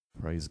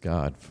Praise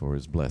God for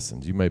his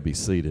blessings. You may be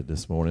seated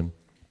this morning.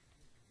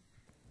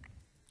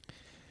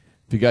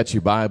 If you got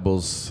your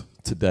Bibles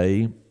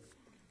today,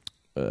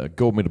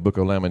 go with me to the book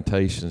of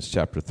Lamentations,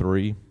 chapter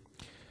 3.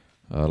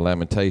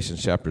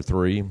 Lamentations, chapter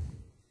 3.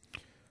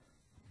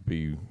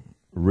 Be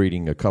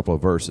reading a couple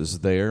of verses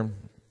there.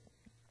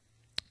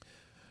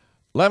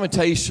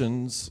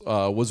 Lamentations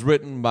was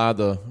written by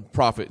the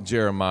prophet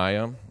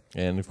Jeremiah.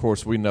 And, of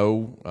course, we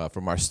know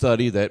from our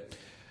study that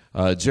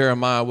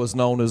Jeremiah was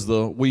known as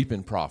the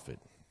weeping prophet.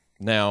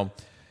 Now,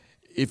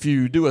 if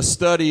you do a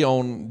study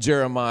on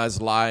Jeremiah's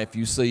life,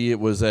 you see it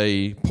was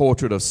a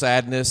portrait of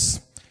sadness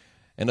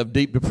and of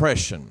deep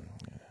depression.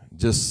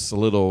 Just a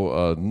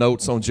little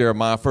notes on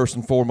Jeremiah. First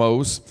and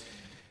foremost,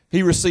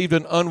 he received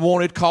an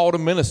unwanted call to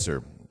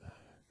minister.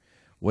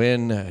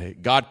 When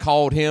God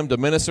called him to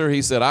minister,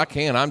 he said, I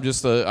can't. I'm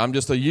just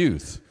a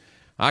youth.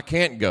 I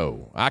can't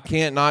go. I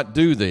can't not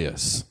do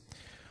this.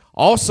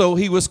 Also,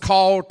 he was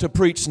called to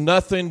preach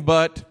nothing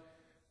but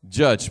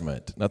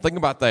judgment. Now, think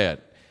about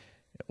that.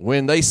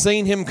 When they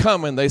seen him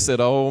coming, they said,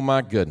 oh,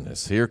 my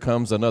goodness, here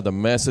comes another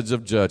message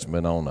of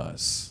judgment on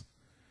us.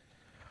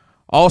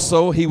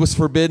 Also, he was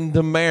forbidden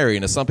to marry.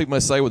 Now, some people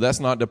may say, well, that's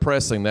not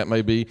depressing. That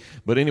may be.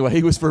 But anyway,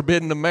 he was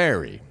forbidden to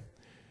marry.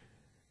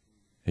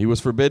 He was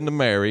forbidden to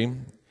marry.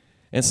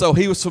 And so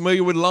he was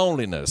familiar with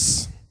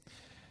loneliness.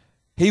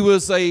 He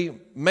was a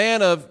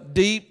man of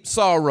deep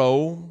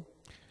sorrow,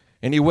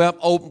 and he wept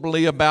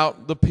openly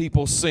about the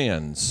people's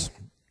sins.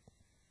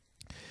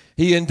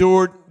 He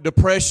endured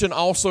depression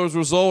also as a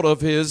result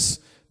of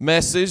his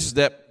message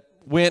that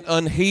went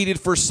unheeded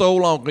for so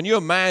long. Can you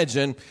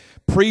imagine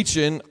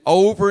preaching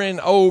over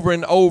and over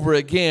and over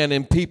again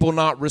and people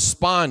not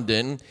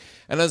responding?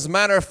 And as a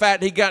matter of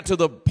fact, he got to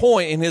the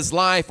point in his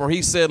life where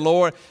he said,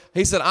 Lord,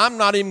 I'm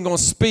not even going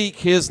to speak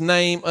his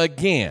name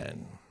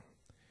again.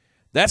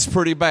 That's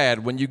pretty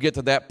bad when you get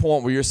to that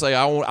point where you say,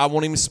 I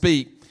won't even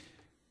speak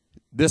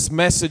this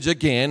message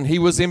again. He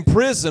was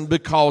imprisoned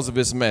because of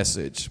his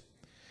message.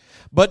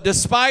 But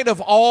despite of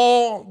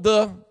all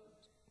the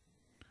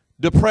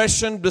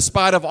depression,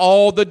 despite of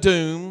all the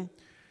doom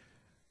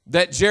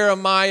that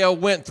Jeremiah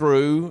went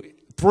through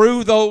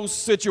those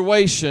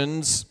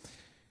situations,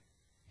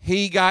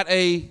 he got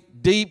a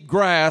deep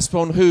grasp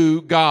on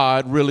who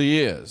God really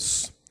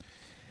is.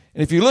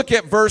 And if you look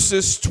at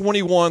verses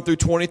 21 through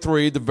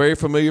 23, the very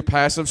familiar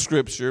passage of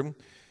Scripture,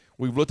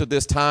 we've looked at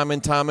this time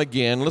and time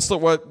again. Let's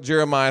look what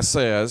Jeremiah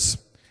says.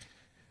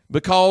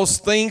 Because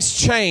things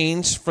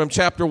change from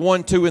chapter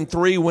 1, 2, and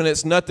 3 when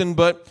it's nothing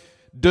but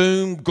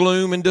doom,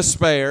 gloom, and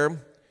despair.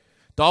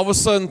 To all of a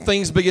sudden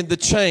things begin to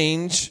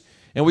change.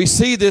 And we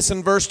see this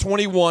in verse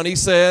 21. He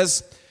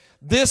says,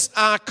 this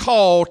I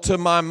call to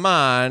my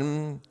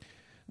mind,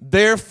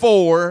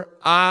 therefore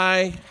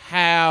I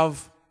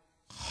have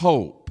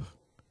hope.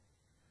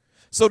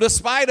 So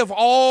despite of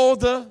all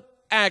the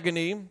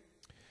agony,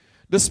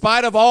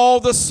 despite of all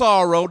the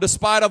sorrow,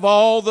 despite of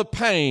all the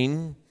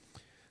pain,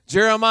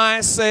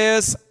 Jeremiah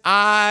says,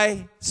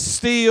 I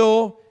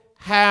still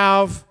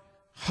have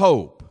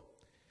hope.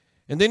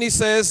 And then he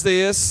says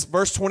this,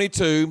 verse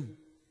 22,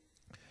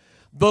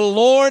 the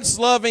Lord's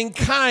loving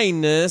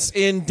kindness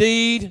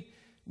indeed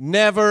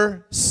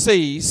never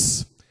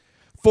cease,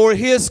 for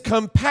his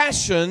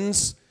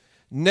compassions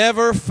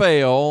never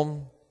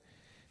fail.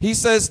 He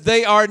says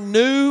they are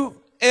new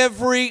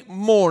every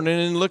morning.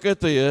 And look at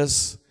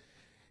this.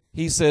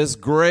 He says,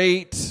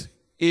 great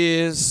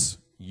is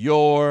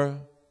your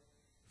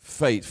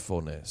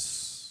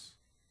faithfulness.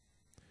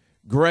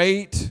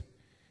 Great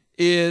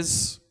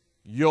is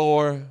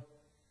your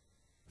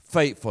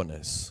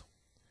faithfulness.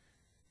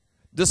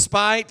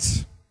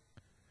 Despite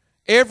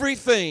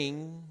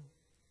everything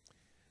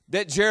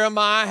that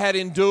Jeremiah had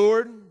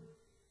endured,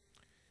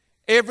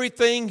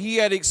 everything he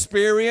had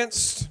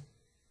experienced,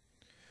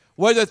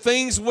 whether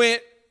things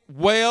went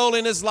well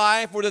in his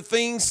life, whether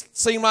things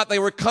seemed like they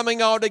were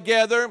coming all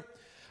together,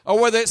 or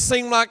whether it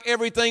seemed like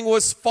everything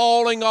was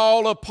falling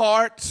all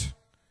apart,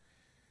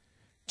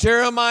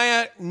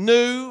 Jeremiah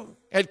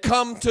had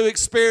come to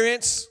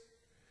experience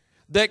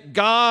that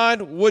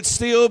God would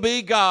still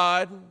be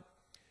God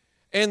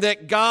and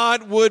that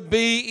God would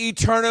be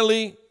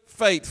eternally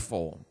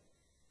faithful.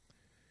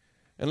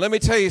 And let me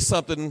tell you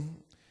something,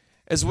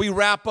 as we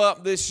wrap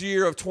up this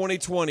year of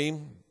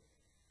 2020,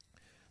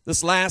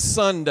 this last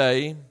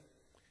Sunday,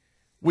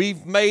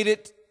 we've made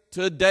it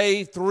to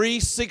day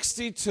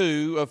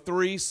 362 of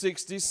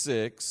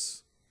 366.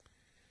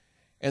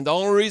 And the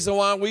only reason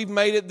why we've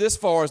made it this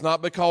far is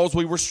not because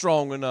we were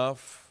strong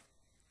enough,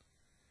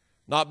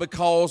 not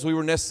because we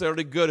were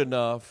necessarily good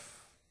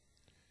enough.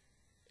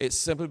 It's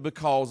simply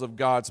because of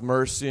God's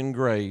mercy and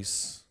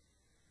grace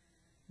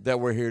that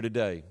we're here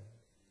today.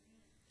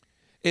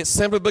 It's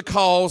simply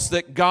because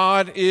that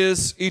God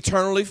is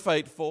eternally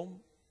faithful.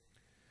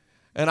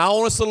 And I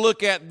want us to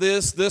look at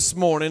this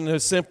morning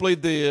as simply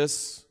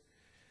this.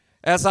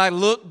 As I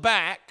look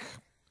back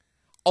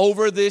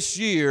over this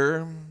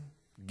year,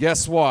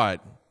 guess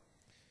what?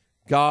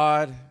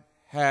 God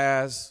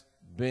has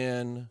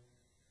been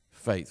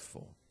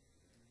faithful.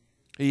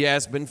 He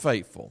has been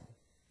faithful.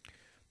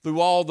 through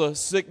all the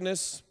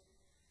sickness,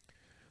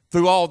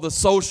 through all the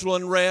social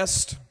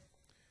unrest,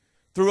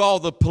 through all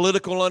the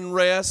political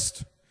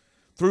unrest,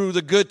 through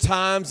the good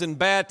times and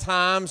bad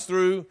times,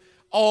 through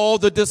all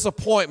the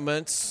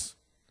disappointments,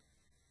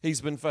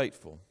 he's been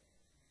faithful.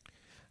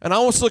 And I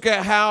want to look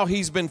at how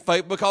he's been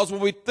faithful, because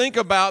when we think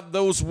about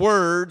those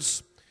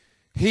words,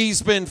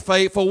 he's been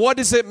faithful, what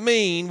does it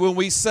mean when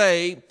we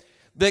say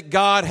that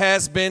God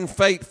has been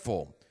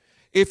faithful?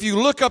 If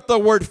you look up the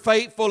word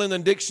faithful in the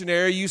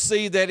dictionary, you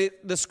see that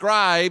it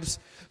describes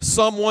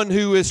someone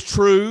who is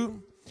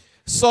true,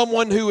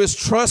 someone who is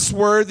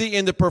trustworthy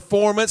in the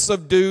performance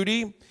of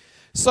duty,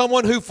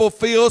 someone who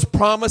fulfills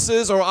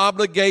promises or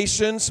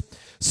obligations,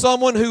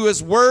 someone who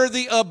is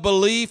worthy of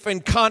belief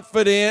and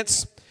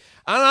confidence.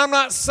 And I'm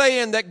not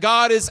saying that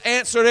God has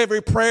answered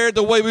every prayer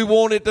the way we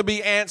want it to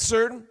be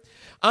answered.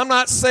 I'm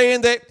not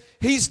saying that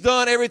he's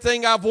done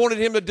everything I've wanted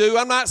him to do.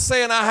 I'm not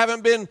saying I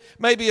haven't been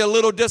maybe a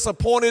little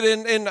disappointed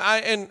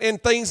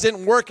and things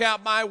didn't work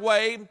out my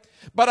way.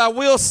 But I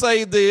will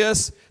say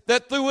this,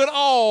 that through it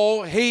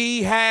all,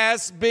 he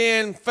has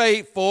been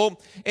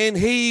faithful, and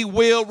he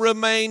will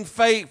remain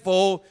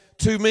faithful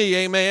to me.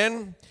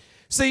 Amen.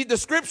 See, the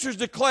scriptures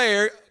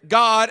declare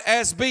God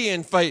as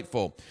being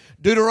faithful.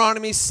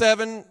 Deuteronomy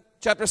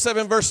chapter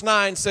 7, verse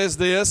 9 says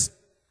this.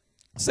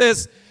 It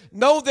says,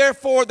 "Know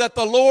therefore that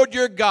the Lord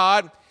your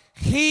God,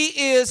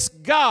 he is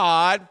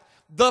God,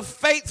 the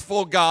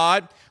faithful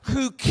God,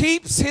 who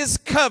keeps his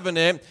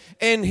covenant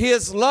and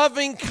his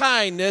loving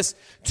kindness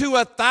to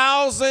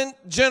 1,000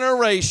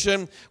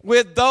 generations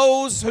with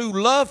those who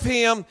love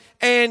him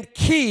and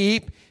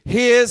keep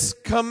his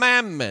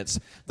commandments."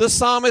 The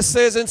psalmist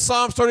says in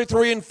Psalms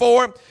 33 and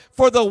 4,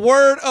 "For the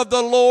word of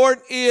the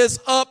Lord is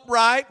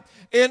upright,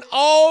 and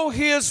all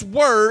his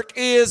work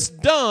is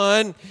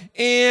done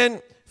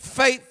in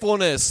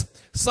faithfulness."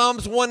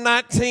 Psalms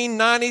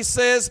 119:90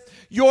 says,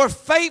 "Your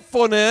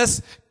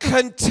faithfulness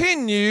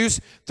continues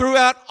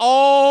throughout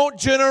all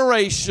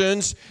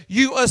generations.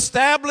 You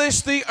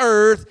establish the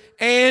earth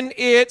and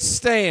it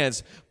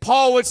stands."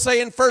 Paul would say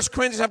in 1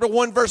 Corinthians chapter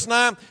 1 verse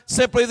 9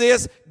 simply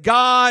this: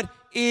 God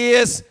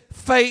is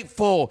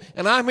faithful.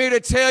 And I'm here to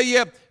tell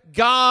you,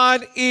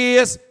 God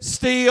is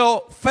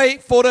still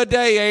faithful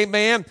today,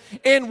 amen.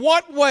 In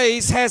what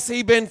ways has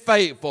he been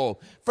faithful?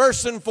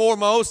 First and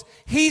foremost,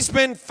 he's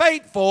been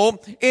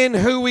faithful in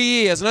who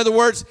he is. In other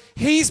words,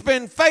 he's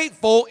been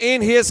faithful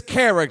in his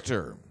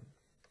character.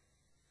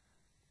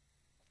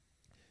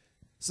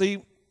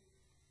 See,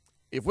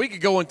 if we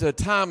could go into a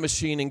time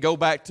machine and go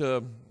back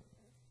to,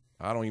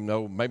 I don't even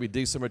know, maybe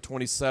December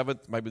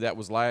 27th, maybe that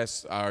was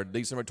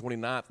December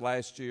 29th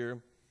last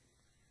year,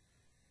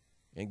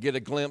 and get a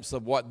glimpse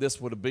of what this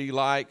would be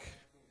like,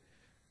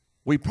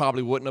 we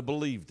probably wouldn't have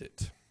believed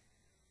it.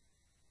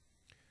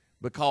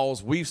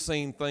 Because we've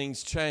seen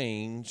things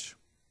change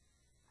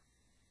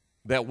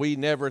that we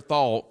never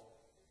thought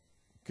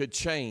could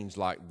change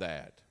like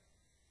that.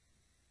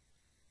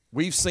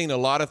 We've seen a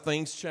lot of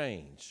things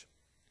change.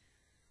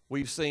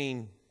 We've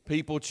seen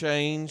people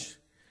change.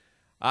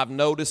 I've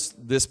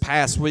noticed this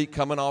past week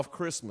coming off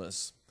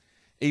Christmas,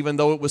 even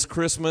though it was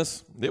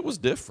Christmas, it was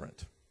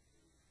different.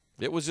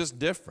 It was just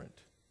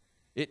different.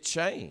 It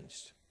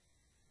changed.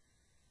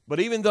 But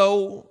even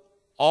though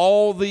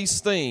all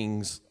these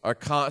things are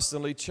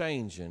constantly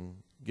changing,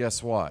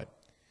 guess what?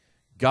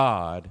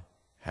 God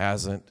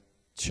hasn't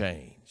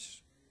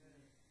changed.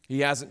 He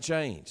hasn't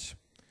changed.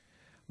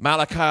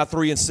 Malachi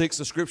 3 and 6,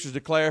 the scriptures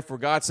declare, for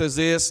God says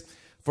this,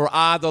 "For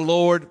I, the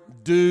Lord,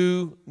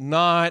 do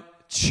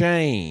not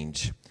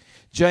change."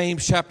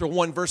 James chapter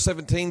 1 verse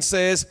 17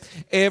 says,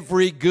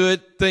 "Every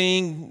good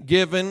thing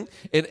given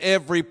and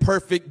every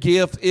perfect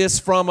gift is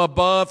from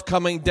above,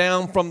 coming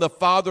down from the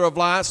Father of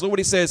lights." Look what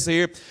he says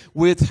here,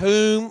 "with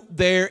whom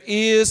there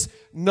is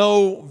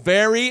no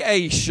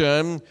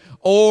variation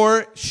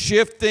or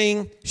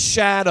shifting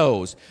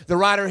shadows." The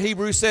writer of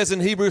Hebrews says in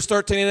Hebrews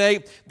 13 and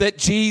 8 that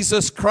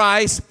Jesus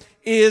Christ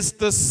is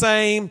the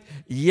same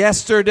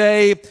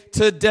yesterday,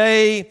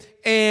 today,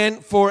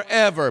 and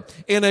forever.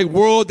 In a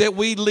world that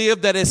we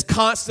live that is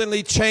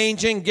constantly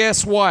changing,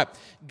 guess what?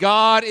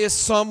 God is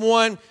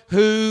someone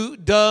who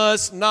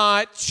does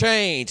not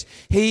change.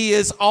 He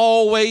is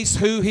always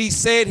who he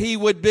said he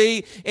would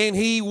be, and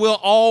he will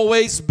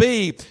always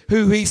be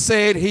who he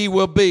said he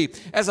will be.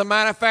 As a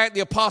matter of fact, the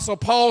Apostle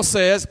Paul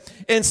says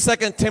in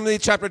 2 Timothy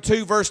chapter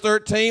 2 verse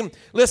 13,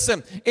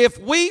 listen, if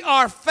we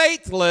are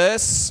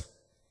faithless,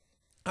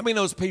 I mean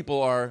those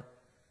people are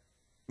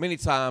many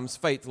times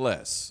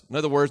faithless. In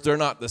other words, they're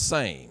not the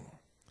same.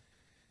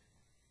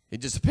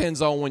 It just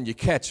depends on when you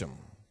catch them.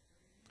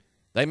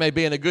 They may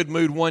be in a good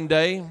mood one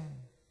day,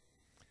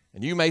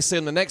 and you may see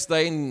them the next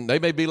day, and they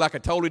may be like a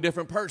totally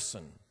different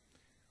person.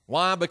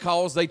 Why?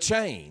 Because they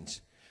change.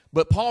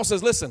 But Paul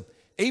says, listen,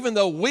 even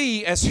though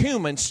we as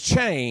humans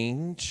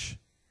change,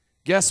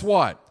 guess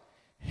what?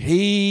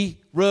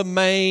 He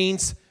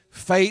remains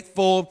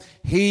faithful.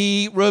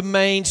 He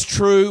remains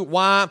true.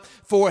 Why?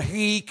 For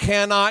he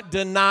cannot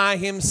deny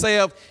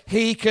himself.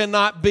 He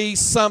cannot be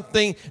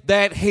something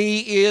that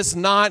he is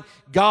not.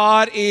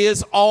 God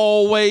is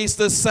always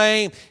the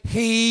same.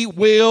 He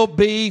will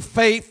be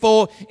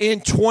faithful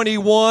in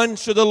 21,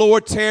 should the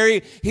Lord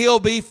tarry. He'll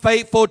be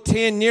faithful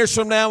 10 years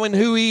from now in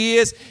who He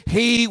is.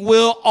 He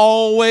will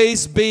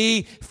always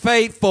be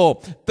faithful.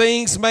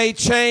 Things may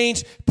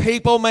change,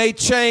 people may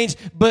change,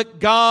 but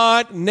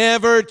God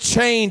never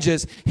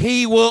changes.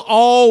 He will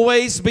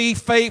always be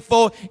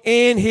faithful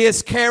in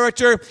His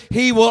character.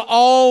 He will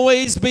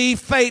always be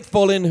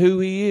faithful in who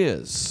He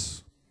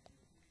is.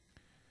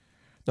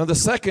 Now, the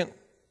second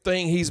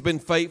thing He's been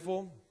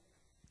faithful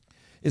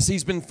is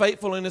He's been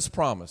faithful in His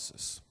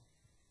promises.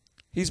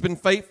 He's been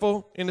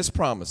faithful in His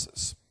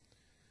promises.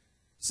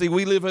 See,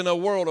 we live in a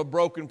world of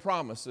broken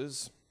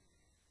promises,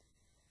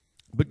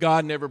 but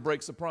God never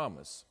breaks a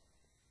promise.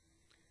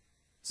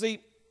 See,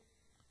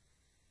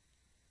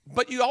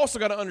 but you also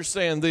got to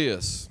understand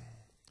this,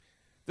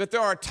 that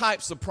there are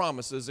types of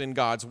promises in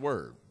God's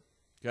Word,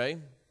 okay?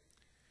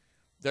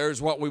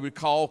 There's what we would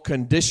call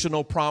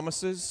conditional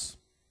promises.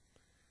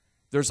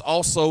 There's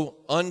also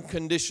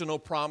unconditional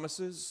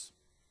promises.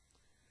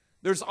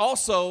 There's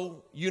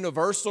also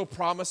universal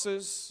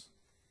promises.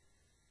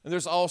 And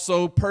there's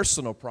also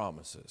personal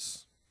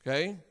promises,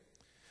 okay?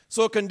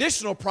 So a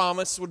conditional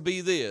promise would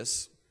be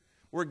this,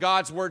 where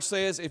God's Word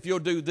says, if you'll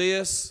do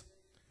this,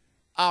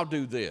 I'll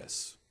do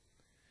this.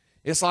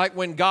 It's like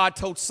when God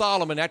told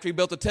Solomon after he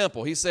built the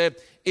temple, He said,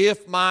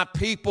 if my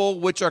people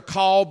which are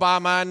called by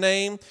my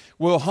name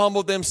will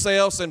humble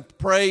themselves and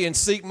pray and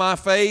seek my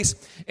face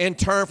and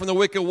turn from the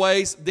wicked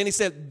ways, then He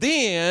said,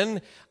 then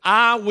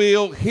I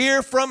will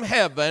hear from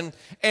heaven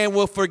and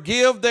will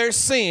forgive their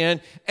sin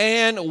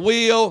and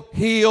will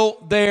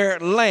heal their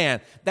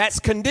land. That's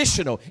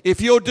conditional.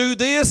 If you'll do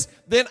this,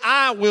 then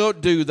I will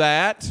do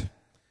that.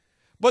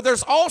 But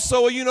there's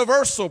also a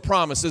universal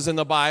promises in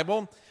the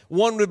Bible.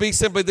 One would be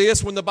simply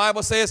this, when the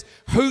Bible says,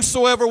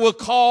 whosoever will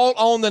call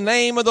on the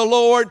name of the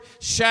Lord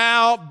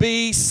shall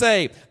be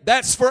saved.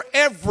 That's for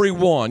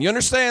everyone. You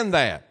understand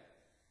that?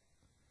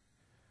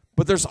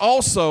 But there's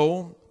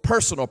also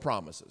personal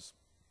promises.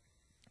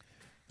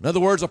 In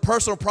other words, a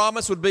personal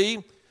promise would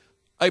be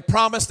a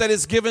promise that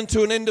is given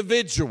to an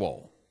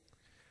individual.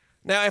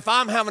 Now, if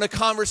I'm having a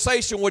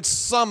conversation with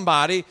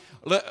somebody,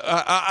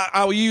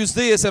 I'll use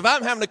this. If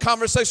I'm having a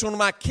conversation with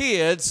my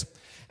kids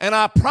and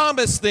I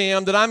promise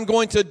them that I'm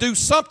going to do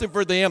something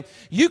for them,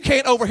 you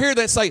can't overhear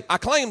that and say, I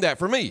claim that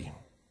for me.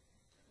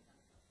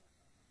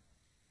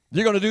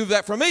 You're going to do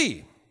that for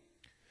me.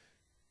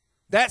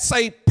 That's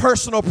a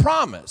personal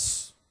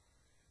promise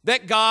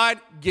that God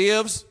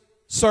gives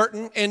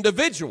certain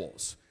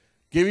individuals.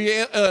 Give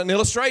you an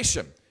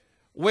illustration.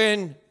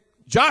 When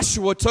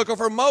Joshua took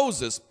over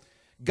Moses,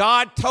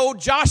 God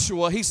told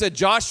Joshua, He said,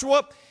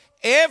 Joshua,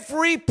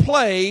 every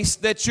place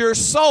that your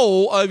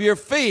sole of your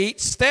feet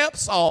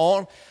steps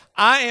on,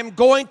 I am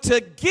going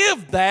to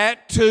give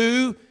that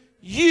to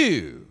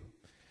you.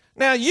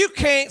 Now, you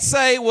can't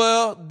say,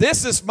 well,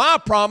 this is my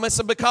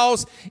promise,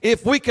 because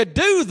if we could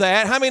do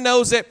that, how many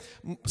knows that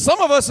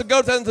some of us would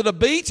go down to the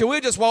beach and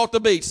we'd just walk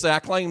the beach and say, I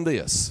claim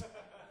this,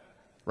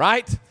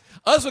 right?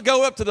 Others would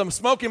go up to the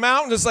Smoky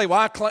Mountains and say,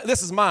 well,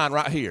 this is mine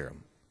right here.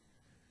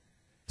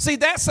 See,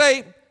 that's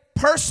a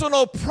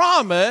personal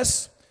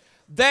promise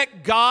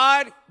that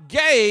God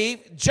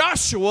gave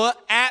Joshua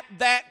at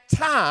that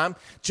time.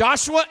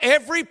 Joshua,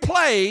 every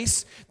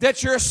place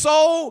that your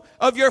sole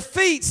of your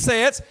feet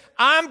sets,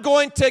 I'm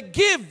going to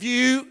give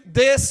you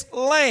this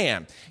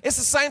land. It's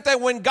the same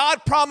thing when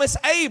God promised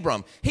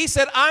Abram. He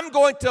said, I'm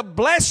going to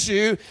bless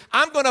you.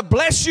 I'm going to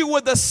bless you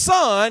with a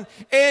son,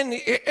 and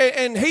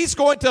he's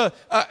going to,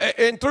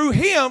 and through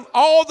him,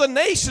 all the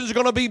nations are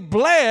going to be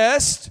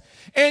blessed,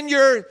 and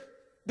your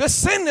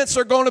descendants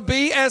are going to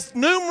be as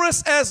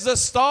numerous as the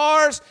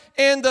stars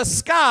in the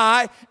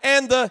sky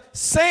and the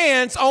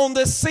sands on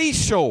the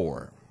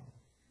seashore.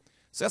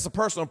 So that's a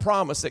personal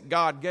promise that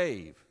God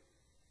gave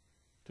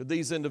to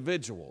these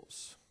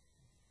individuals.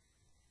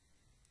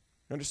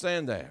 You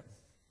understand that?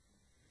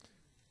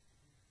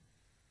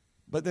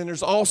 But then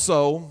there's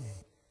also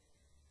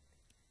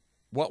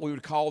what we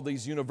would call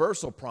these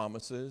universal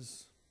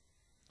promises,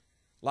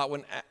 like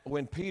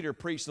when Peter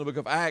preached in the book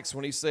of Acts,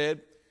 when he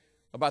said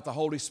about the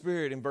Holy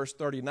Spirit in verse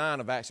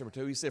 39 of Acts chapter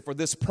 2, he said, for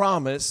this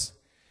promise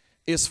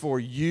is for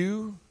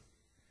you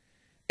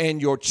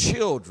and your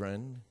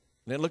children,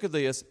 and then look at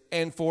this,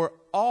 and for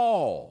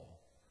all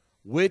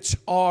which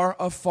are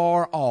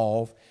afar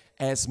off,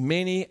 as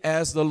many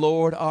as the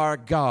Lord our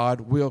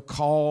God will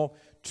call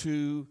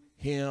to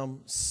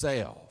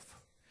Himself.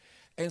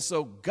 And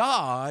so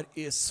God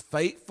is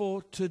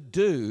faithful to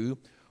do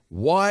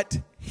what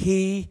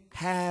He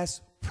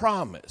has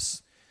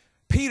promised.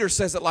 Peter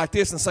says it like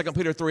this in 2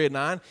 Peter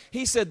 3:9.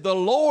 He said, the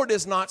Lord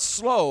is not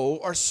slow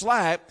or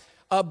slack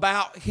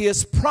about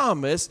His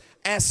promise,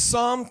 as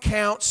some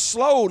count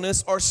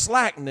slowness or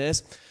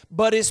slackness,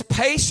 but is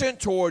patient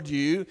toward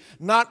you,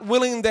 not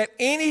willing that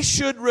any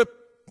should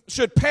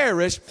should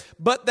perish,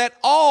 but that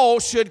all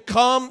should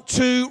come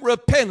to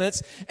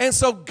repentance. And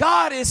so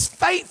God is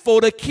faithful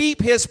to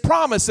keep his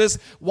promises.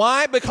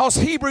 Why? Because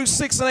Hebrews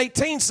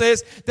 6:18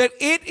 says that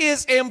it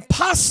is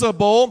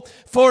impossible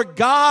for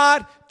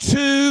God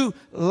to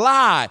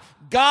lie.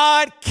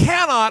 God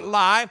cannot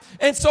lie.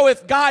 And so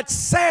if God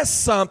says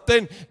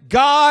something,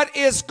 God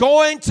is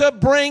going to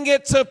bring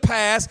it to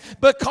pass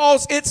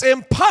because it's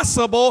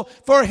impossible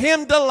for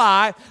him to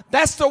lie.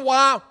 That's the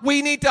why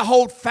we need to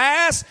hold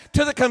fast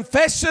to the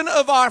confession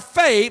of our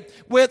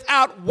faith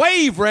without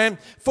wavering,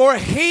 for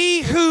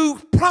he who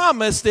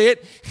promised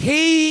it,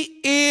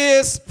 he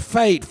is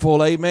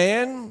faithful.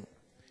 Amen.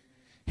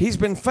 He's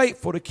been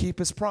faithful to keep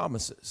his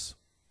promises.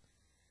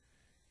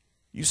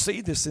 You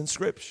see this in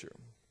Scripture.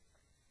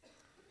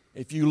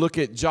 If you look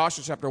at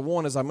Joshua chapter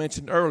 1, as I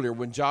mentioned earlier,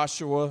 when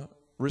Joshua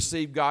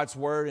received God's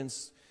word and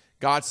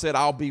God said,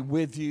 I'll be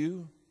with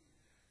you.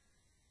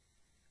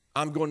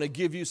 I'm going to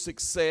give you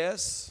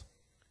success.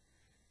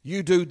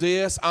 You do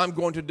this, I'm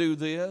going to do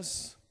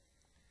this.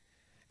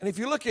 And if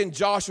you look in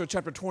Joshua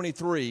chapter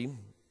 23,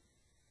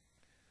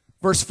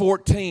 verse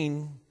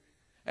 14,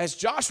 as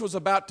Joshua's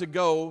about to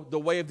go the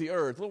way of the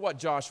earth, look what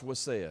Joshua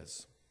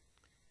says.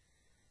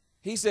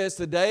 He says,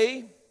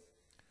 today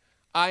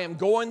I am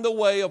going the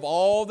way of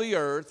all the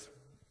earth,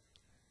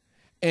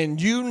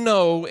 and you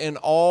know in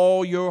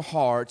all your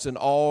hearts and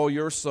all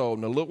your soul.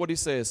 Now look what he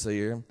says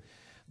here,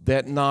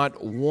 that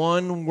not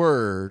one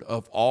word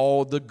of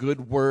all the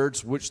good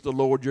words which the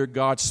Lord your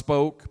God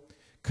spoke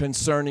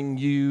concerning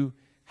you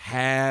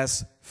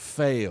has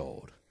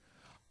failed.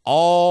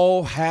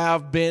 All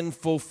have been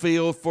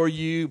fulfilled for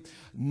you.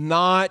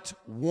 Not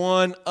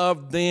one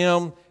of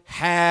them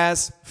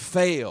has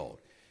failed.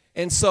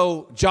 And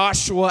so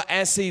Joshua,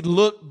 as he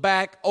looked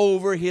back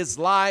over his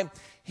life,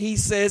 he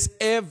says,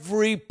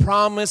 every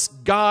promise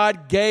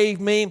God gave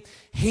me,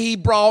 he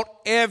brought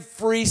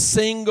every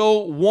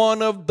single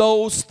one of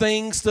those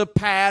things to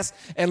pass.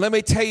 And let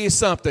me tell you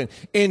something.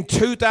 In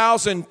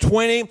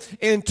 2020,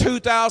 in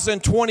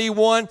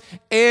 2021,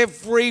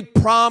 every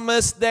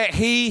promise that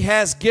he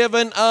has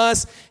given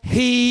us,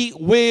 he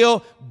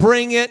will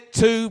bring it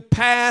to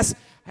pass.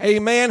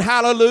 Amen.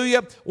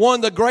 Hallelujah. One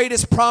of the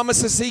greatest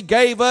promises he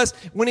gave us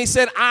when he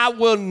said, I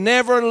will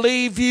never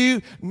leave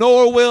you,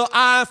 nor will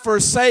I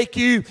forsake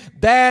you.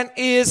 That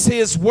is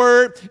his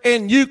word,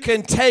 and you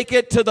can take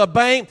it to the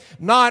bank.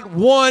 Not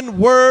one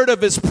word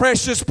of his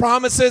precious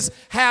promises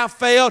have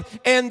failed,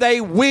 and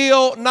they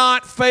will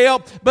not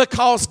fail,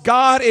 because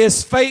God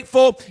is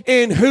faithful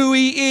in who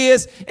he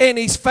is, and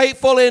he's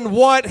faithful in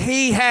what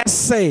he has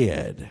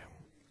said.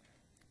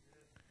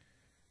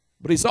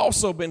 But he's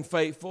also been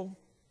faithful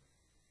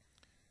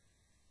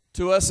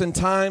to us in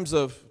times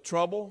of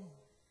trouble,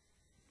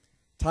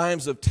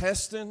 times of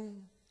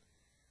testing,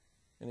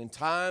 and in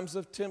times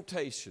of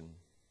temptation.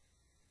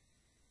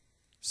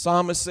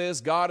 Psalmist says,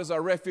 God is our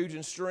refuge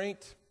and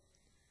strength.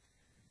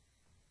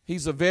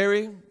 He's a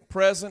very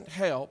present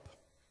help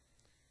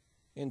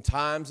in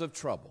times of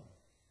trouble.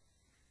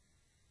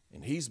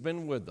 And he's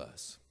been with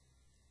us.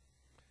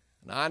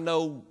 And I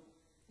know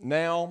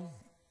now,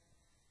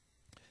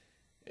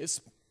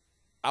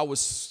 I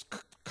was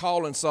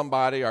calling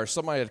somebody, or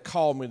somebody had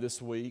called me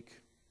this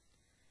week,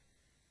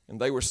 and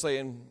they were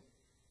saying,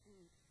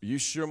 you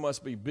sure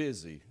must be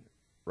busy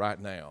right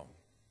now.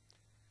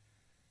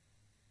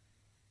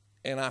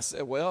 And I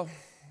said, well,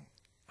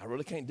 I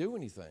really can't do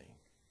anything.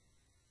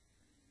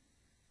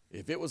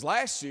 If it was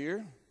last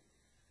year,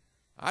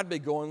 I'd be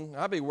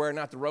wearing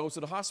out the roads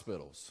to the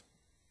hospitals.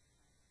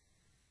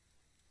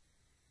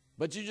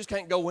 But you just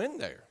can't go in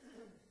there.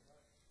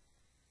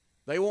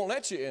 They won't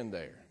let you in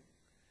there.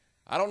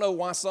 I don't know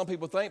why some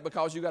people think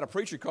because you got a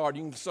preacher card,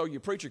 you can show your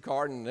preacher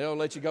card and they'll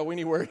let you go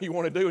anywhere you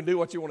want to do and do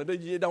what you want to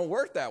do. It don't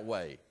work that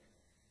way.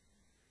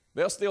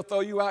 They'll still throw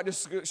you out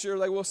just as sure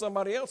they will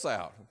somebody else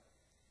out.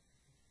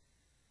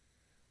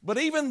 But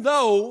even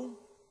though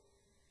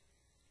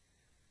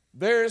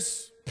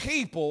there's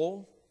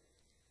people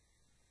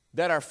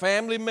that are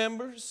family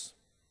members,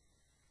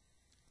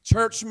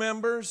 church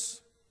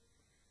members,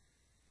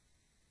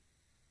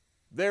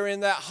 they're in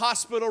that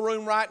hospital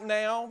room right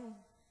now,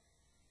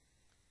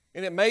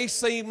 and it may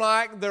seem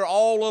like they're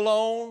all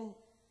alone.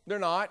 They're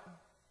not.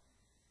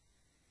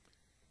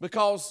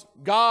 Because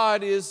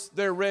God is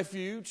their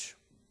refuge.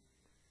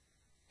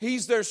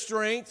 He's their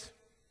strength.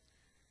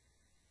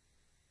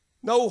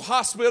 No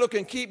hospital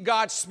can keep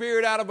God's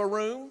Spirit out of a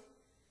room.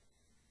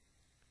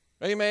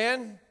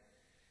 Amen.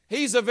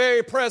 He's a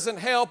very present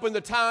help in the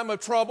time of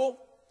trouble.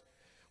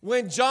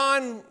 When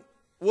John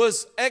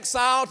was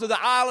exiled to the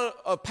island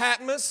of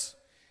Patmos,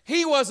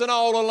 he wasn't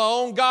all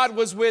alone. God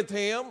was with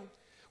him.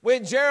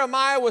 When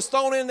Jeremiah was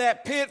thrown in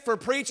that pit for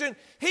preaching,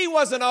 he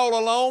wasn't all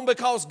alone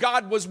because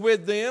God was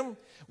with them.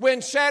 When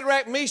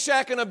Shadrach,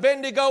 Meshach, and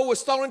Abednego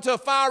was thrown into a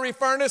fiery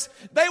furnace,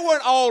 they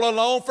weren't all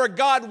alone, for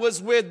God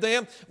was with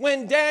them.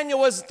 When Daniel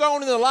was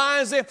thrown in the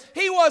lion's den,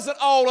 he wasn't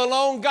all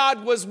alone.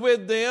 God was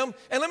with them.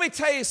 And let me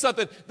tell you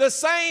something. The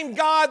same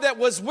God that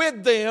was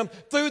with them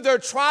through their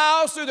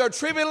trials, through their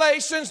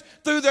tribulations,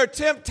 through their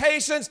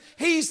temptations,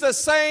 He's the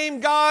same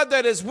God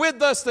that is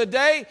with us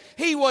today.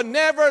 He will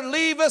never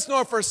leave us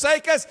nor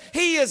forsake us.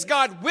 He is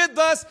God with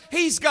us.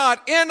 He's God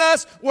in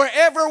us.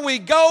 Wherever we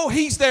go,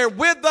 He's there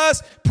with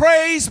us.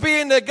 Praise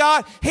be to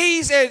God. He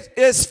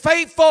is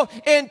faithful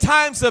in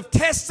times of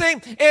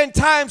testing, in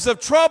times of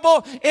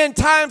trouble, in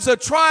times of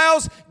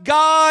trials.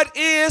 God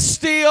is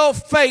still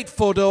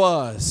faithful to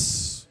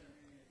us.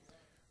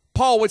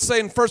 Paul would say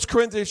in 1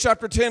 Corinthians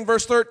chapter 10,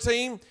 verse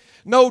 13,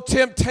 no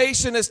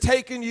temptation has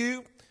taken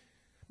you,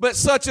 but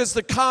such is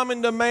the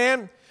common to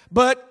man.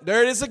 But,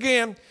 there it is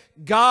again,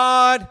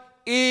 God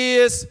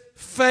is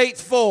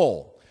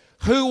faithful,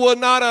 who will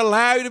not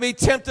allow you to be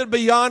tempted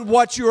beyond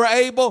what you are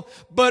able,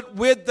 but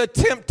with the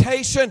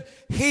temptation,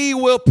 He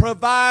will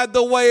provide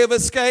the way of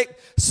escape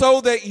so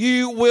that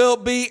you will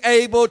be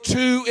able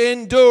to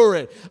endure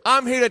it.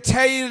 I'm here to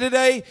tell you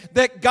today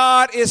that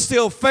God is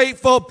still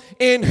faithful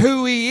in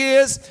who He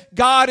is.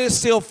 God is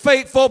still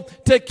faithful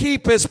to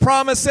keep His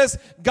promises.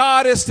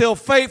 God is still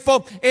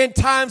faithful in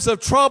times of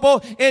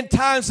trouble, in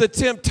times of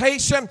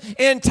temptation,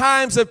 in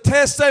times of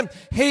testing.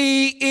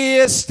 He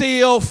is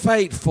still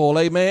faithful.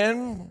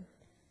 Amen.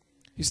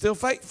 He's still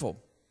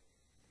faithful.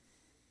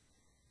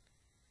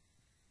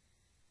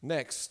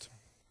 Next,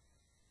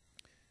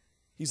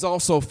 He's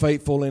also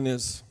faithful in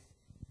His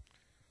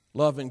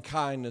loving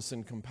kindness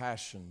and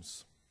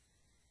compassions.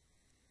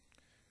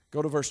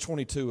 Go to verse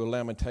 22 of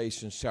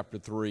Lamentations chapter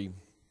 3.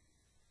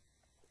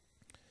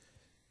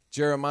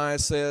 Jeremiah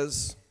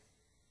says,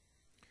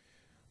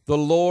 the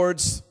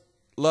Lord's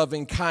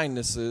loving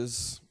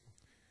kindnesses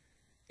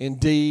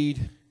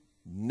indeed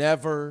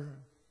never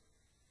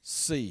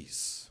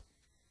cease,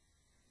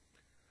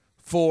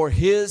 for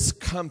His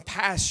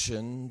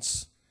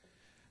compassions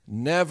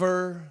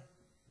never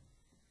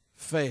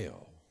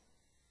fail.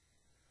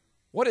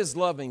 What is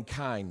loving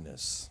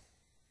kindness?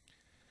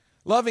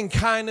 Loving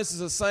kindness is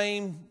the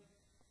same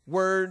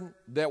word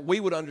that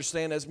we would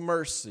understand as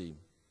mercy.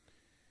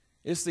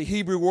 It's the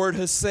Hebrew word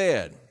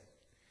hesed.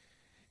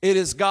 It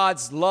is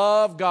God's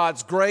love,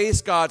 God's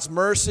grace, God's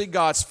mercy,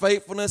 God's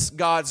faithfulness,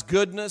 God's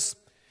goodness,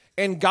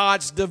 and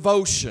God's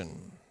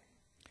devotion.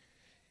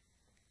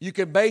 You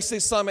can basically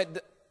sum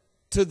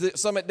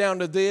it down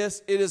to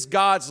this. It is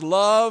God's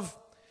love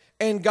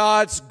and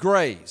God's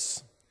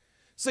grace.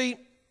 See,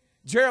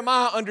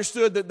 Jeremiah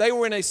understood that they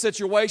were in a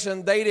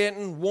situation they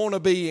didn't want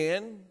to be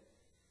in.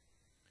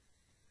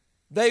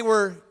 They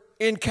were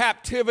in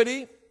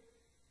captivity.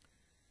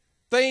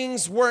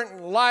 Things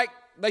weren't like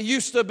they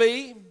used to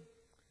be.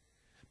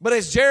 But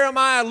as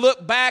Jeremiah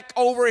looked back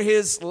over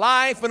his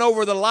life and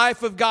over the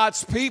life of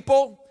God's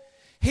people,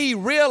 he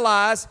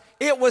realized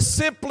it was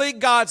simply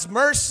God's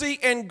mercy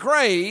and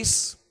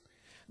grace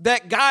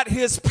that got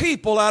His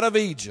people out of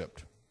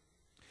Egypt.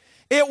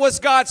 It was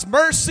God's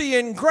mercy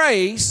and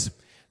grace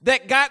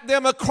that got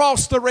them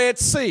across the Red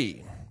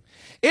Sea.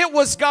 It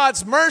was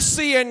God's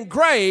mercy and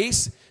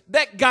grace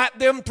that got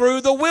them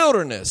through the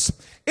wilderness.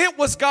 It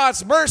was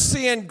God's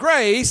mercy and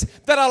grace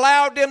that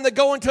allowed them to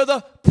go into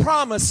the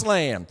promised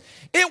land.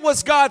 It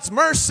was God's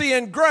mercy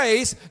and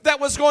grace that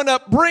was going to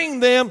bring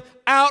them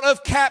out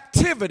of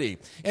captivity.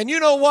 And you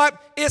know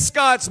what? It's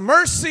God's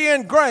mercy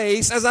and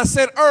grace, as I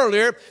said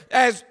earlier,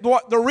 as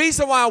the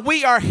reason why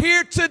we are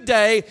here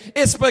today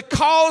is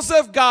because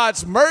of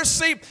God's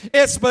mercy.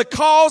 It's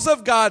because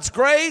of God's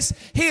grace.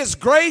 His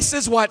grace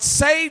is what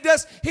saved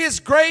us. His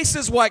grace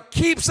is what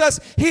keeps us.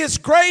 His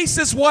grace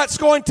is what's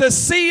going to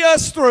see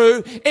us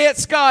through.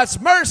 It's God's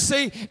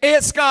mercy.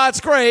 It's God's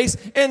grace.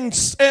 And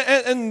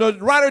the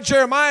writer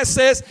Jeremiah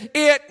says,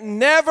 it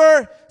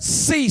never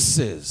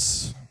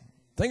ceases.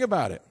 Think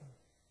about it.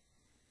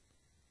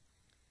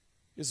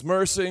 His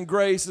mercy and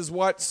grace is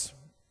what's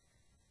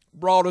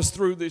brought us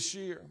through this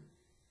year.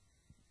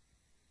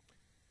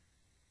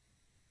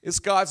 It's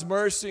God's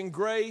mercy and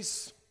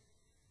grace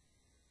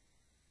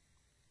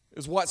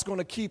is what's going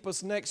to keep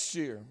us next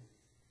year.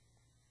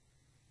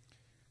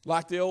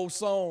 Like the old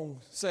song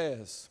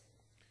says,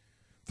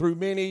 through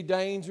many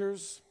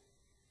dangers,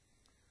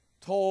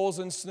 toils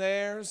and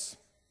snares,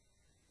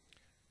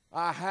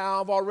 I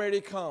have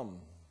already come.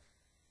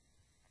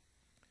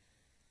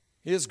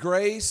 His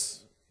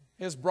grace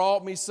has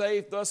brought me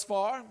safe thus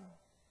far,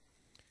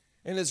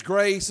 and His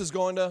grace is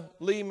going to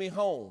lead me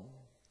home.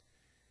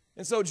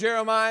 And so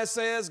Jeremiah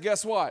says,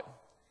 guess what?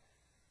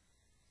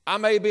 I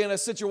may be in a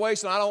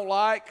situation I don't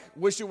like,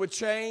 wish it would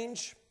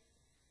change,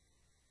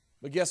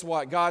 but guess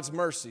what? God's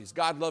mercies,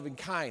 God's loving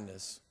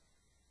kindness,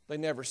 they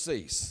never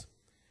cease.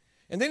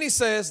 And then he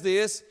says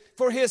this,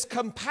 for His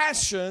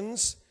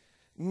compassions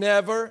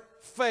never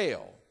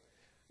fail.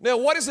 Now,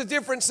 what is the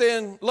difference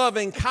in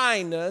loving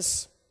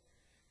kindness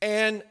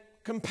and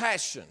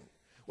compassion?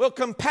 Well,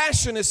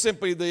 compassion is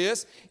simply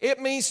this. It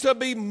means to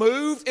be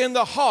moved in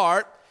the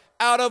heart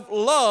out of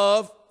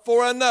love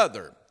for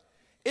another.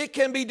 it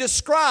can be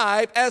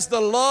described as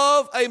the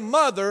love a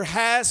mother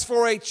has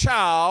for a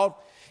child.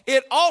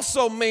 It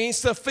also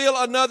means to feel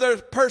another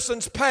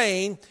person's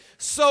pain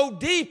so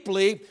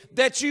deeply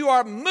that you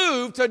are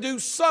moved to do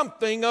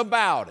something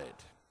about it.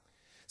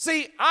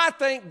 See, I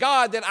thank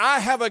God that I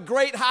have a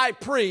great high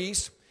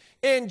priest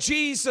in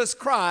Jesus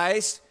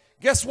Christ,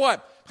 guess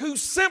what? Who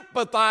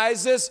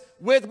sympathizes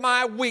with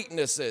my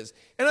weaknesses.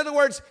 In other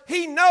words,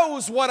 he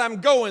knows what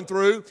I'm going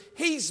through.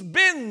 He's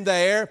been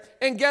there,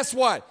 and guess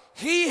what?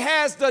 He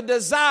has the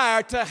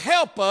desire to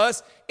help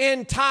us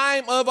in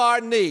time of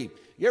our need.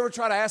 You ever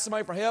try to ask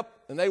somebody for help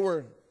and they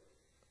were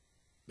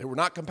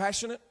not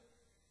compassionate?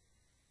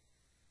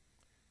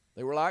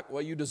 They were like,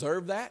 well, you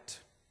deserve that.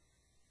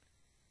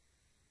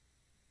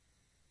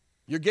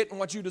 You're getting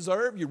what you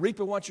deserve. You're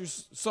reaping what you're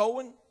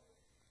sowing.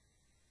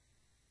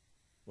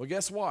 Well,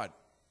 guess what?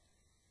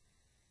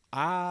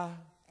 I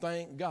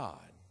thank God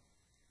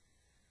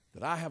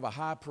that I have a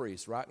high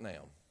priest right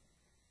now,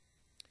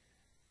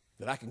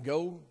 that I can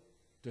go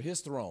to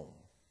his throne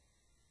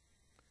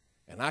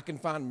and I can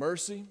find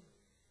mercy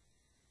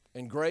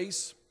and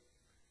grace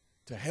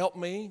to help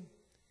me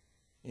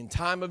in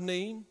time of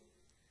need.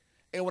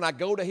 And when I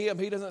go to him,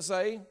 he doesn't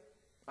say,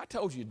 I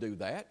told you to do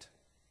that.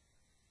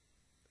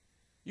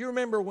 You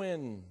remember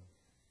when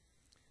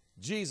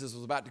Jesus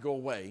was about to go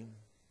away,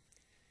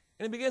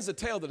 and he begins to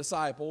tell the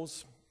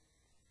disciples,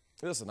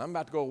 listen, I'm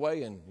about to go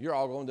away and you're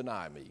all going to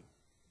deny me.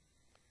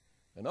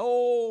 And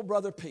old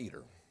brother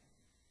Peter,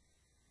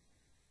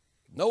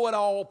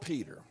 know-it-all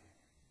Peter,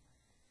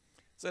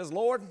 says,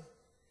 Lord,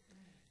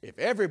 if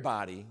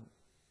everybody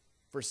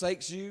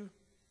forsakes you,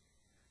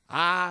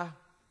 I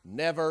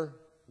never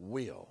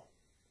will.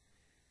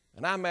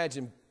 And I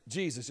imagine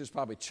Jesus just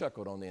probably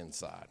chuckled on the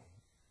inside.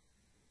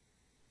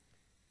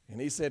 And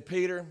he said,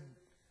 Peter,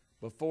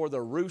 before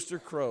the rooster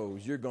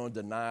crows, you're going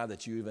to deny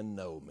that you even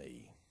know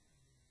me.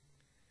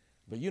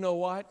 But you know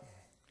what?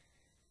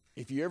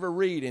 If you ever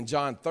read in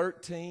John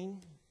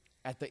 13,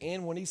 at the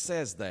end when he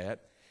says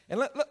that, and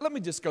let me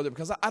just go there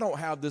because I don't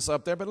have this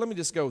up there, but let me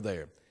just go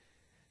there.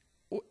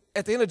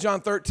 At the end of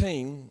John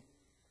 13,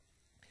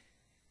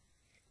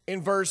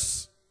 in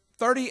verse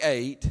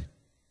 38,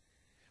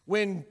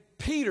 when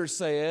Peter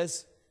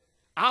says,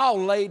 I'll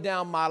lay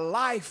down my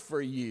life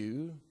for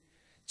you,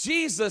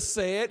 Jesus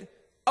said,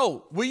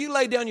 oh, will you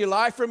lay down your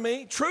life for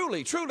me?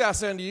 Truly, truly I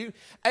say unto you,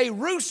 a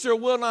rooster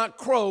will not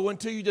crow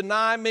until you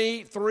deny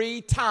me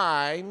 3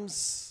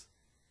 times.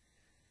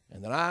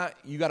 And then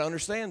you got to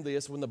understand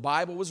this. When the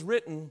Bible was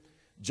written,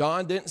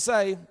 John didn't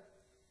say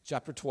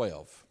chapter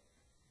 12,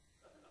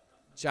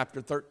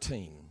 chapter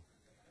 13,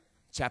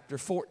 chapter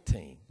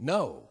 14.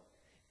 No,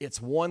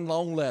 it's one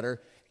long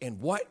letter. And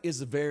what is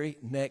the very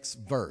next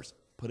verse?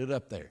 Put it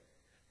up there.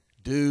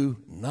 Do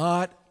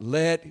not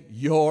let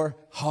your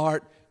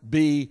heart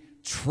be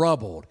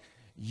troubled.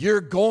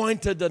 You're going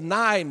to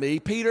deny me,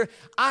 Peter.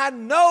 I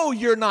know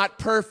you're not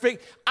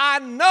perfect. I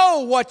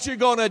know what you're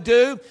going to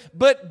do,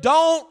 but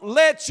don't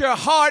let your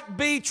heart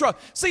be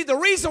troubled. See, the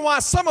reason why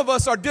some of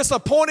us are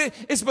disappointed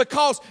is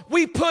because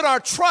we put our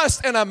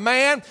trust in a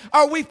man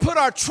or we put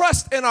our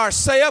trust in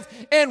ourselves,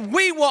 and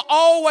we will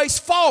always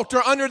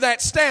falter under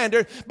that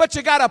standard. But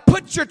you got to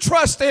put your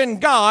trust in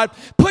God,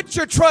 put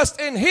your trust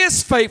in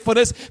his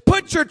faithfulness,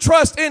 put your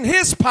trust in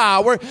his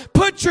power,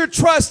 put your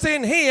trust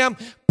in him.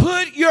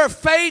 Put your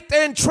faith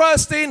and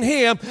trust in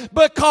him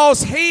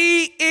because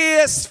he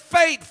is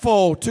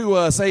faithful to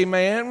us.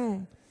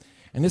 Amen.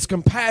 And his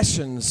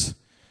compassions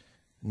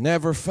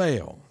never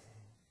fail.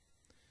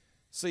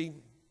 See,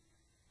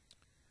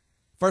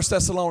 1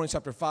 Thessalonians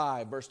chapter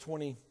 5, verse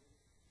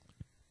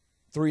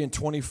 23 and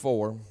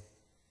 24.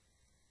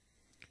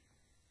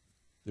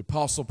 The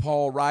Apostle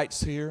Paul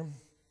writes here,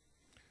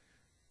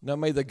 now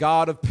may the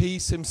God of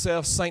peace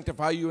himself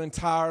sanctify you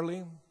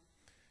entirely,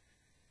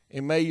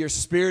 and may your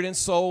spirit and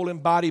soul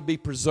and body be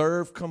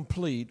preserved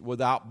complete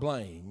without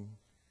blame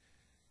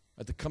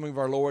at the coming of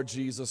our Lord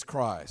Jesus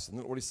Christ. And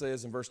look what he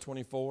says in verse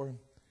 24.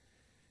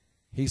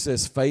 He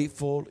says,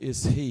 faithful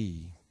is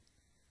he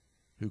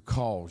who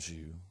calls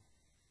you,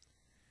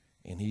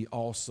 and he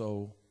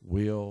also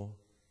will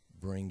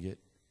bring it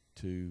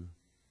to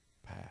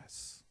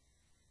pass.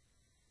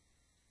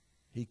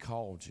 He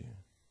called you.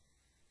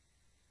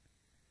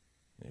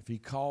 And if he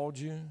called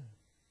you,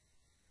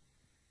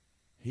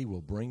 he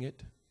will bring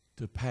it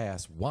to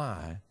pass.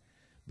 Why?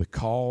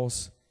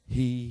 Because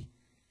he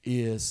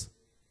is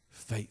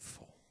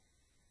faithful.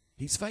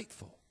 He's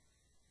faithful.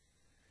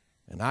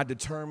 And I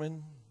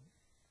determined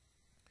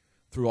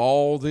through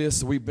all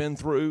this we've been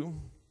through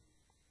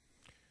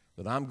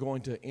that I'm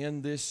going to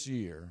end this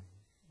year,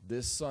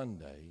 this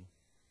Sunday,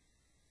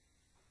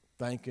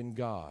 thanking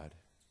God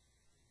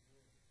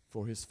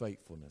for his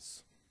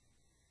faithfulness.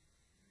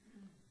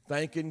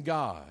 Thanking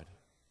God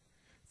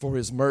for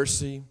his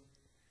mercy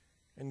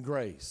and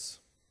grace.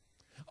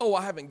 Oh,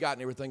 I haven't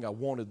gotten everything I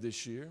wanted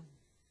this year.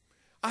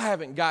 I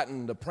haven't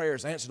gotten the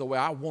prayers answered the way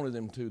I wanted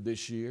them to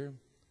this year.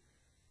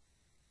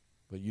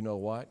 But you know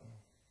what?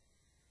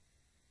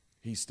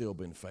 He's still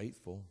been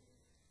faithful.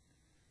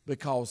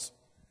 Because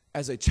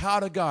as a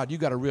child of God, you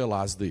got to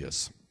realize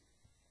this.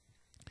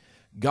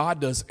 God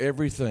does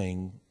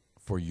everything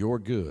for your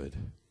good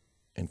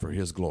and for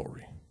his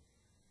glory.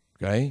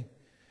 Okay?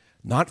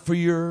 Not for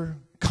your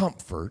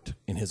comfort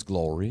in his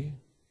glory,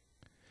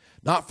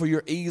 not for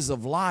your ease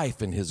of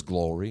life in his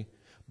glory,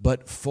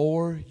 but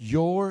for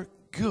your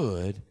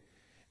good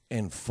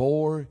and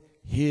for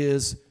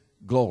his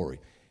glory.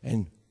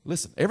 And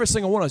listen, every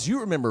single one of us,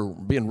 you remember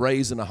being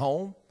raised in a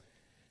home,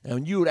 and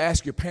when you would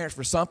ask your parents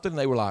for something,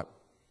 they were like,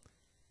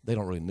 they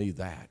don't really need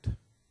that.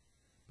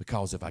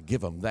 Because if I give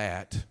them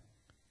that,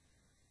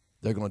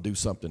 they're going to do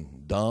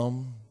something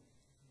dumb,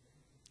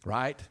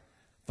 right?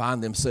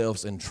 Find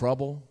themselves in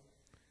trouble.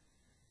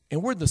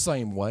 And we're the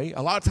same way.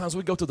 A lot of times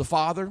we go to the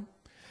Father,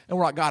 and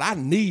we're like, God, I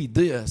need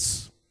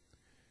this.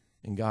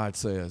 And God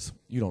says,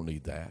 you don't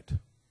need that.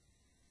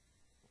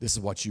 This is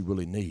what you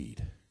really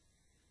need.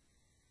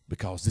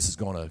 Because this is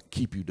going to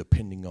keep you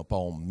depending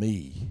upon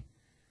me.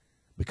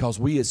 Because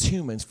we as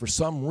humans, for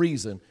some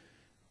reason,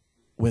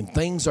 when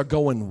things are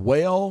going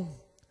well,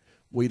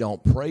 we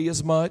don't pray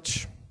as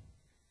much.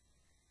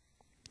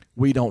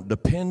 We don't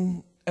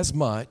depend as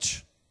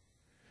much.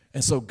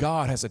 And so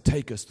God has to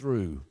take us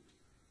through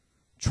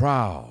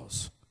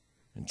trials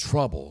and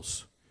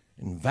troubles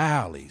and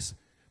valleys,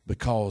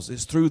 because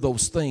it's through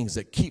those things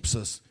that keeps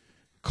us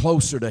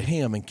closer to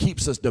him and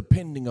keeps us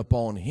depending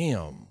upon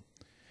him.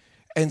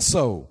 And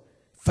so,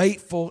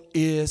 faithful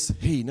is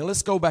he. Now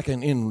let's go back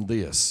and end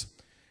this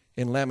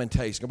in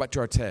Lamentation. Go back to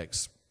our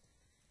text.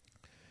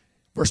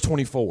 Verse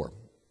 24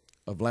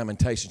 of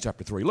Lamentation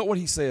chapter 3. Look what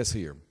he says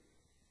here.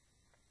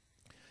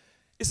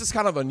 This is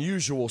kind of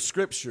unusual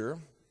scripture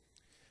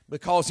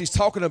because he's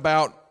talking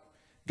about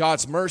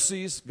God's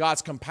mercies,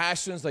 God's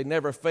compassions, they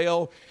never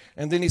fail.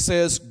 And then he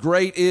says,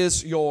 great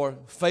is your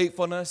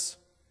faithfulness.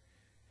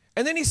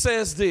 And then he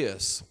says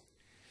this.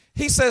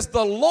 He says,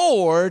 the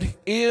Lord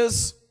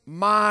is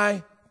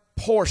my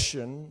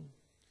portion,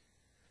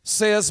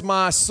 says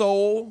my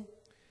soul.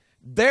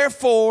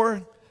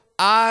 Therefore,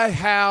 I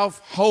have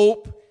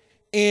hope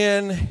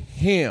in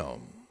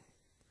him.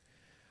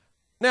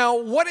 Now,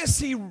 what is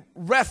he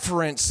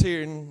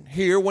referencing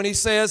here when he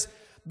says,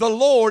 the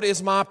Lord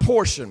is my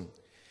portion?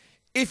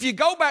 If you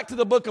go back to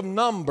the book of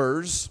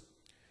Numbers,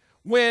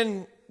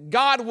 when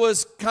God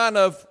was kind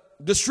of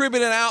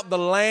distributing out the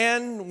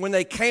land when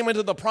they came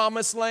into the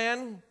promised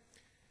land,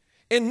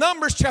 in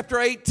Numbers chapter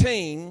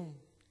 18,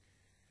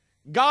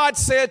 God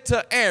said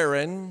to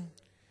Aaron,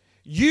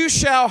 you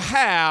shall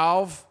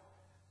have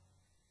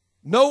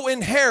no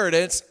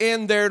inheritance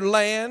in their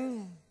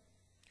land,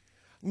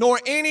 nor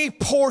any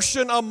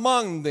portion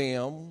among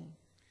them.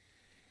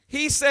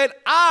 He said,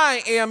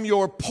 I am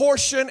your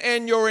portion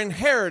and your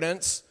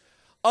inheritance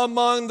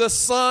among the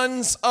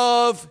sons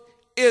of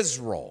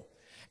Israel.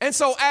 And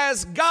so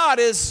as God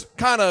is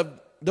kind of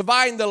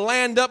dividing the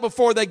land up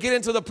before they get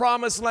into the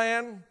promised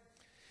land,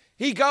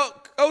 he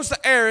goes to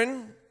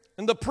Aaron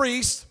and the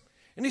priest,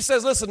 and he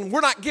says, listen,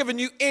 we're not giving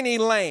you any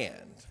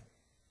land.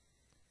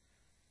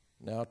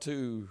 Now,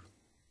 to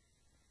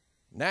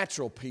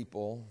natural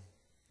people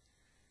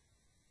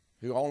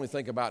who only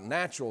think about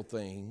natural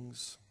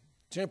things,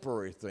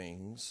 temporary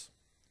things,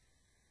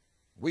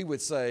 we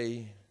would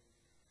say,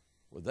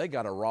 well, they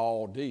got a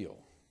raw deal.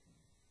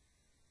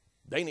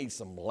 They need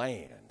some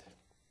land.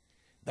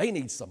 They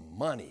need some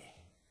money.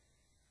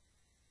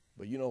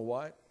 But you know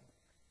what?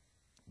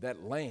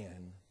 That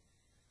land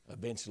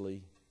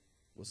eventually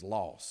was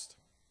lost.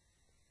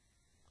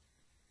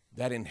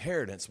 That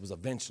inheritance was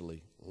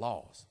eventually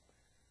lost.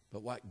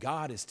 But what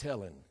God is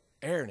telling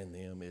Aaron and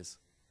them is,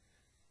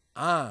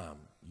 I'm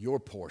your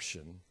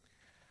portion.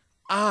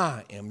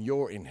 I am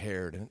your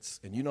inheritance.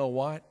 And you know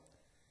what?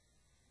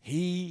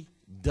 He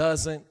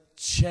doesn't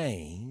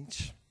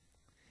change.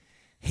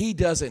 He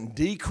doesn't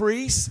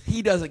decrease.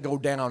 He doesn't go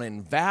down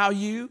in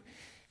value.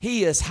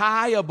 He is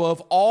high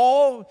above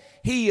all.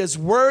 He is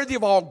worthy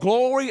of all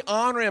glory,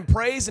 honor, and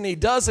praise, and he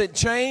doesn't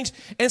change.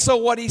 And so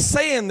what he's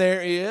saying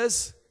there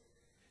is,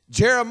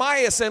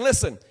 Jeremiah is saying,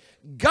 listen,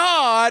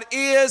 God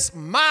is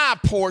my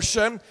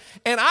portion,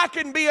 and I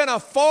can be in a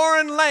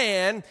foreign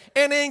land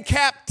and in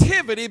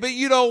captivity, but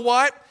you know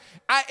what?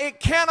 It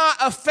cannot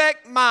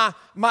affect my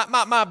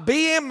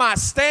being, my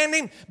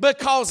standing,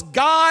 because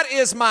God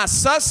is my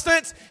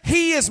sustenance.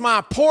 He is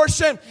my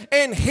portion,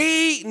 and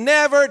he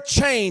never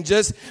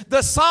changes.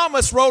 The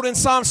psalmist wrote in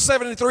Psalm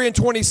 73 and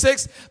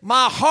 26,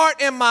 my heart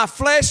and my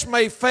flesh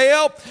may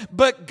fail,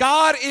 but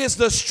God is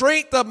the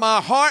strength of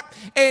my heart,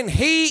 and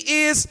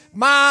he is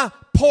my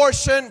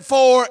portion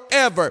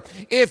forever.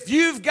 If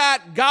you've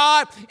got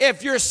God,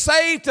 if you're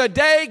saved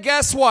today,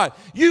 guess what?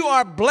 You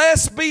are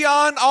blessed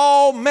beyond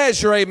all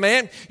measure,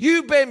 amen.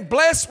 You've been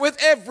blessed with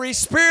every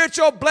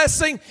spiritual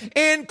blessing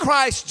in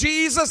Christ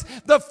Jesus.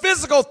 The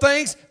physical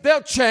things,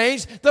 they'll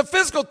change. The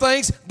physical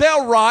things,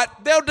 they'll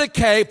rot, they'll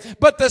decay.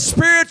 But the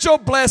spiritual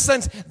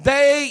blessings,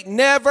 they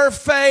never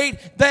fade.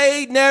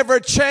 They never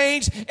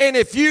change. And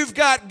if you've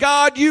got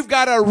God, you've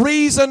got a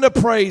reason to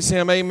praise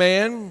him,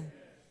 amen.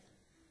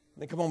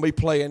 Then come on, be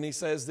playing. He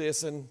says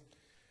this in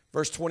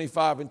verse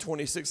 25 and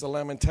 26 of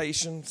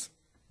Lamentations.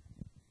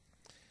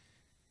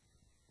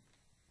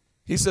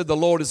 He said, the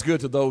Lord is good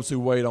to those who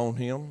wait on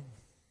him,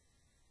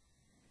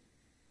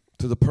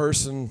 to the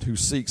person who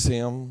seeks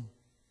him.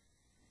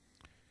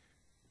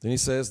 Then he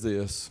says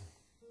this,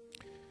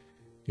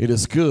 it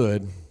is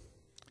good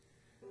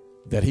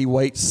that he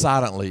waits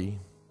silently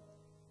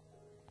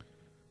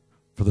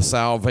for the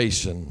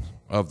salvation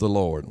of the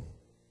Lord.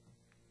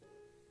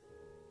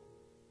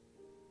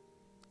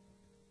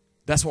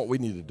 That's what we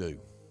need to do.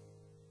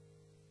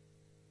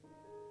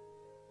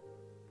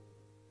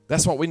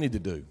 That's what we need to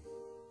do.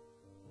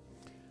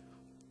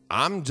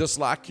 I'm just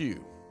like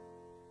you.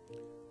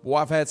 Boy,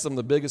 I've had some of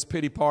the biggest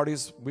pity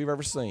parties we've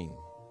ever seen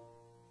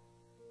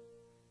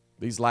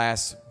these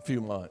last few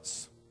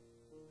months.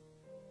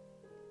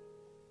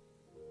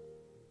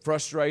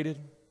 Frustrated,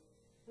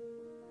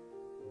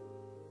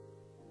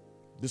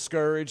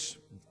 discouraged,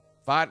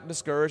 fighting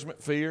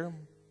discouragement, fear,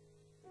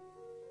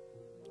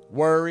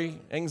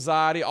 worry,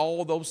 anxiety,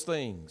 all those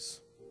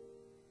things.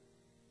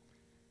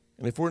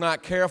 And if we're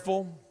not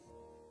careful,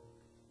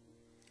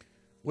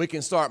 we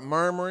can start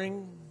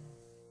murmuring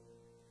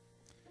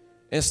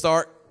and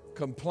start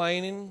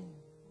complaining.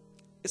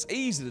 It's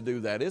easy to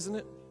do that, isn't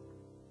it?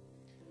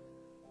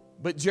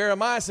 But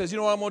Jeremiah says, you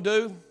know what I'm going to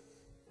do?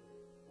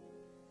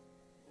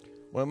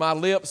 When my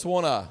lips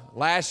want to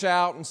lash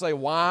out and say,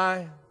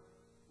 why?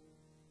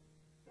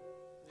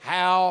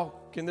 How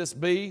can this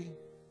be?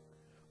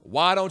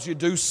 Why don't you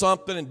do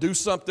something and do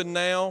something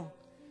now?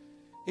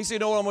 He said, you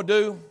know what I'm going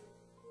to do?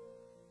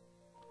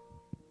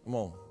 Come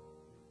on.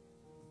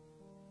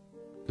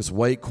 Just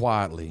wait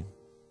quietly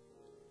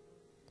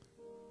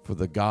for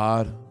the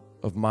God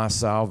of my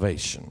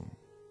salvation.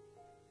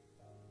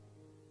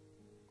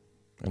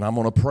 And I'm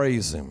going to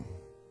praise him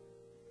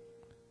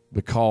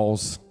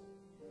because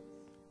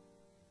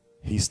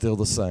he's still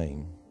the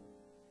same.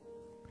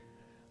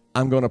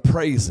 I'm going to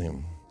praise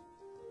him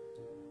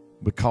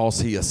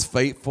because he is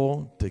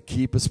faithful to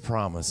keep his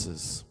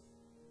promises.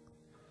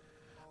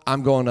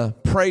 I'm going to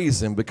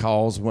praise him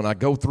because when I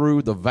go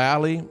through the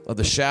valley of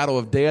the shadow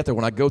of death, or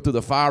when I go through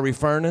the fiery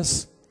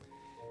furnace,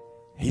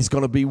 he's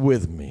going to be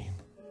with me.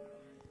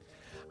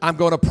 I'm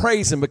going to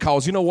praise him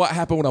because you know what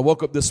happened when I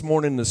woke up this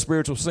morning in the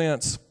spiritual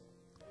sense?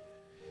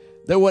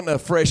 There wasn't a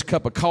fresh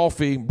cup of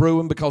coffee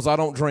brewing because I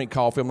don't drink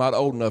coffee. I'm not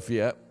old enough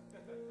yet.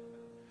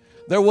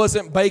 There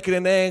wasn't bacon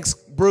and eggs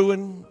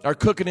brewing or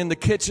cooking in the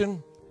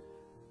kitchen.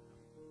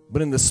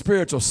 But in the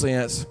spiritual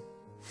sense,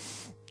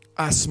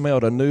 I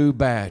smelled a new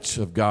batch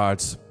of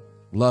God's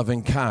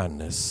loving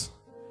kindness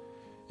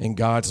and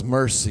God's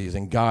mercies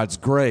and God's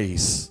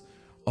grace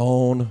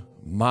on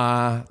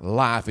my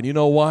life. And you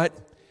know what?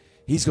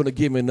 He's going to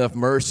give me enough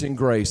mercy and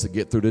grace to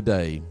get through the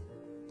day.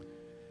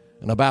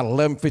 And about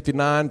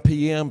 11:59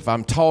 p.m., if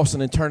I'm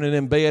tossing and turning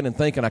in bed and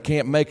thinking I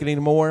can't make it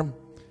anymore,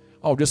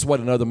 oh, just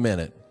wait another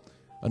minute.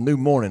 A new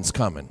morning's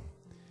coming.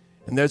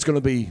 And there's going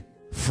to be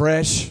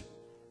fresh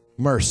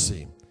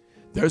mercy.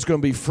 There's going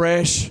to be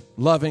fresh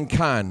loving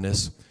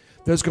kindness.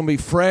 There's going to be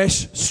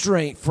fresh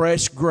strength,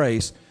 fresh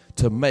grace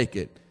to make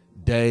it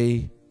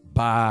day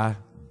by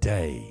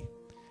day.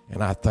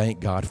 And I thank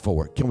God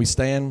for it. Can we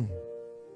stand?